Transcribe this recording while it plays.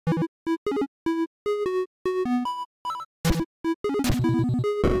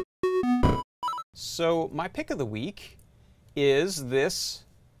So my pick of the week is this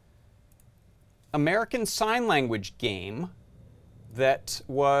American Sign Language game that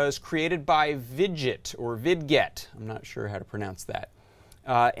was created by Vidget, or Vidget. I'm not sure how to pronounce that.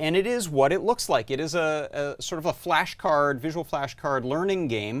 And it is what it looks like. It is a sort of a flashcard, visual flashcard learning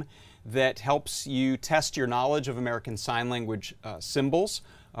game that helps you test your knowledge of American Sign Language symbols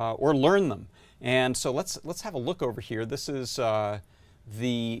or learn them. And so let's have a look over here. This is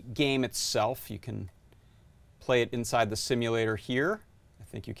the game itself. You can play it inside the simulator here. I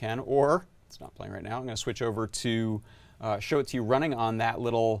think you can, or it's not playing right now. I'm going to switch over to show it to you running on that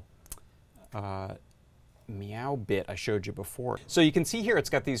little meow bit I showed you before. So you can see here it's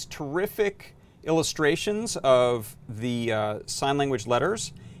got these terrific illustrations of the sign language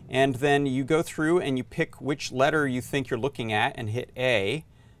letters, and then you go through and you pick which letter you think you're looking at and hit A.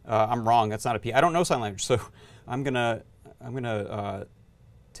 I'm wrong, that's not a P. I don't know sign language, so I'm gonna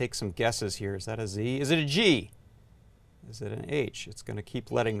take some guesses here. Is that a Z? Is it a G? Is it an H? It's going to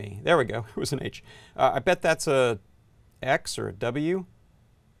keep letting me. There we go. It was an H. I bet that's a X or a W.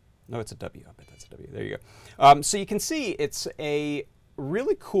 No, it's a W. I bet that's a W. There you go. So you can see it's a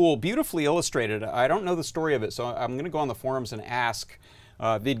really cool, beautifully illustrated. I don't know the story of it, so I'm going to go on the forums and ask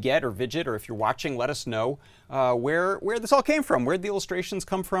Vidget, or if you're watching, let us know where this all came from. Where'd the illustrations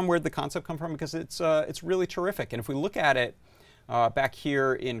come from? Where'd the concept come from? Because it's really terrific. And if we look at it back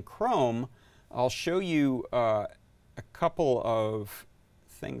here in Chrome, I'll show you a couple of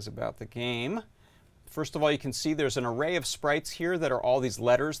things about the game. First of all, you can see there's an array of sprites here that are all these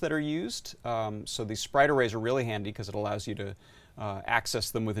letters that are used. So these sprite arrays are really handy because it allows you to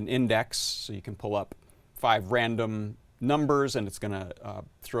access them with an index. So you can pull up 5 random numbers and it's going to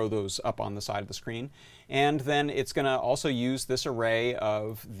throw those up on the side of the screen. And then it's going to also use this array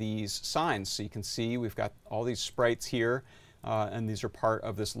of these signs. So you can see we've got all these sprites here, and these are part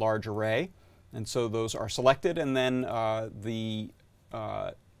of this large array. And so those are selected, and then the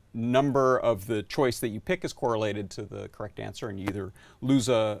number of the choice that you pick is correlated to the correct answer, and you either lose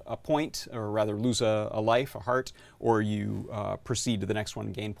a point, or rather lose a life, a heart, or you proceed to the next one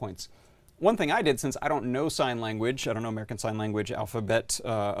and gain points. One thing I did, since I don't know sign language, I don't know American Sign Language alphabet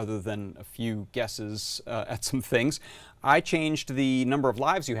other than a few guesses at some things, I changed the number of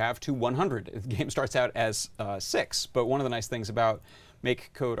lives you have to 100. The game starts out as 6, but one of the nice things about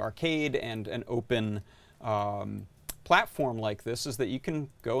MakeCode Arcade and an open platform like this is that you can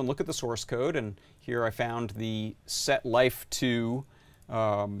go and look at the source code, and here I found the set life to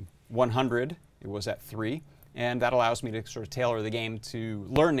 100. It was at 3, and that allows me to sort of tailor the game to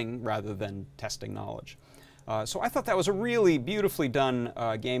learning rather than testing knowledge. So I thought that was a really beautifully done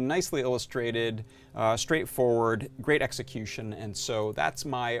game, nicely illustrated, straightforward, great execution, and so that's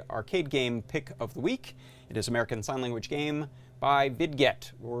my arcade game pick of the week. It is American Sign Language game by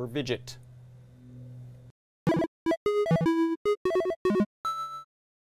Vidget, or Vidget.